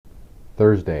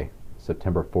Thursday,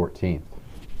 September 14th.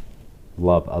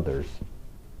 Love others.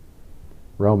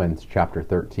 Romans chapter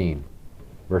 13,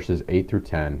 verses 8 through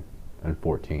 10 and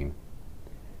 14.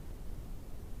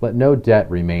 Let no debt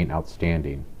remain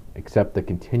outstanding, except the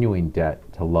continuing debt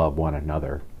to love one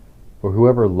another. For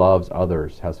whoever loves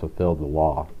others has fulfilled the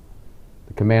law.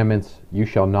 The commandments, you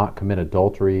shall not commit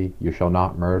adultery, you shall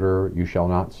not murder, you shall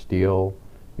not steal,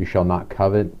 you shall not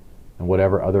covet, and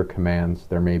whatever other commands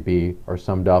there may be are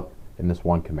summed up in this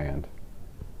one command.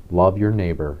 Love your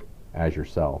neighbor as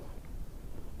yourself.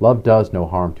 Love does no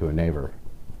harm to a neighbor.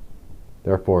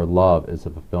 Therefore, love is the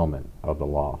fulfillment of the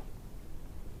law.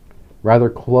 Rather,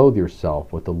 clothe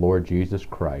yourself with the Lord Jesus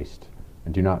Christ,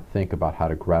 and do not think about how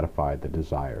to gratify the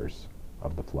desires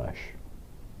of the flesh.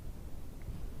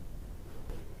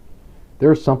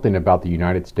 There is something about the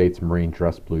United States Marine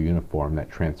dress blue uniform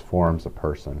that transforms a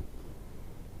person.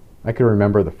 I can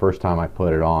remember the first time I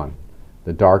put it on.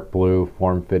 The dark blue,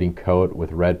 form-fitting coat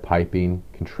with red piping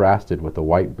contrasted with the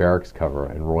white barracks cover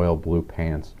and royal blue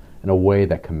pants in a way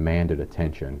that commanded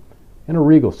attention, in a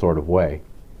regal sort of way.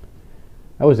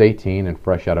 I was 18 and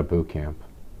fresh out of boot camp.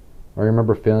 I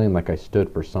remember feeling like I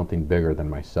stood for something bigger than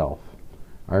myself.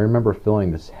 I remember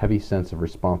feeling this heavy sense of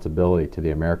responsibility to the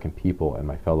American people and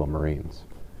my fellow Marines.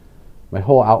 My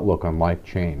whole outlook on life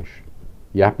changed.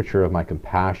 The aperture of my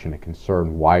compassion and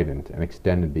concern widened and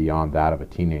extended beyond that of a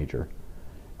teenager.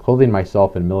 Clothing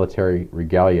myself in military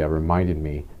regalia reminded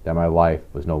me that my life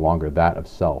was no longer that of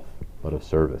self, but of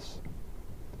service.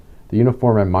 The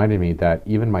uniform reminded me that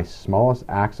even my smallest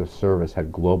acts of service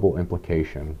had global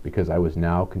implication because I was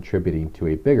now contributing to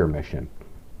a bigger mission,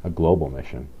 a global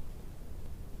mission.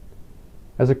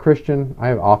 As a Christian, I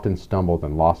have often stumbled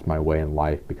and lost my way in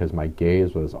life because my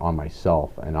gaze was on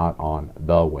myself and not on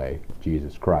the way,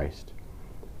 Jesus Christ.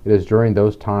 It is during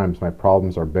those times my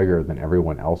problems are bigger than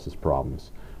everyone else's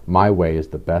problems. My way is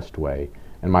the best way,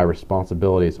 and my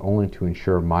responsibility is only to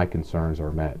ensure my concerns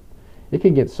are met. It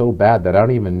can get so bad that I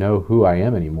don't even know who I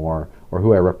am anymore or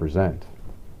who I represent.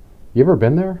 You ever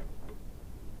been there?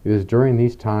 It is during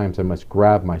these times I must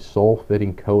grab my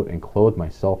soul-fitting coat and clothe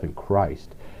myself in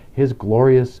Christ. His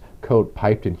glorious coat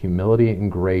piped in humility and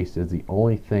grace is the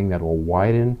only thing that will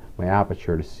widen my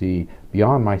aperture to see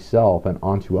beyond myself and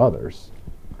onto others.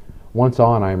 Once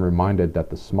on, I am reminded that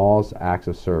the smallest acts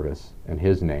of service in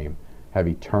His name have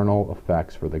eternal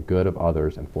effects for the good of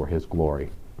others and for His glory.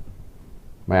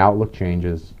 My outlook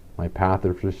changes, my path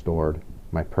is restored,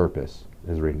 my purpose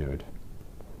is renewed.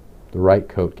 The right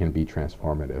coat can be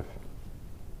transformative.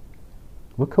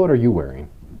 What coat are you wearing?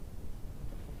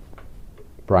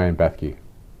 Brian Bethke.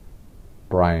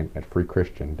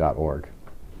 Brian@freechristian.org.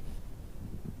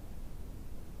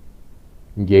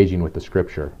 Engaging with the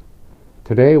Scripture.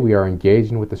 Today we are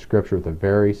engaging with the Scripture with a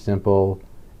very simple,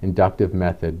 inductive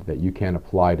method that you can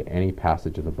apply to any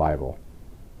passage of the Bible.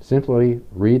 Simply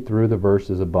read through the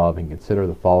verses above and consider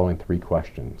the following 3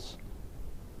 questions.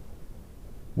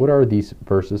 What are these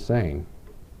verses saying?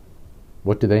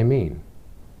 What do they mean?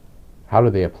 How do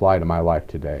they apply to my life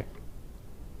today?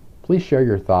 Please share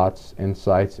your thoughts,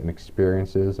 insights, and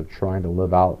experiences of trying to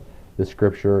live out the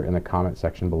Scripture in the comment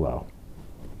section below.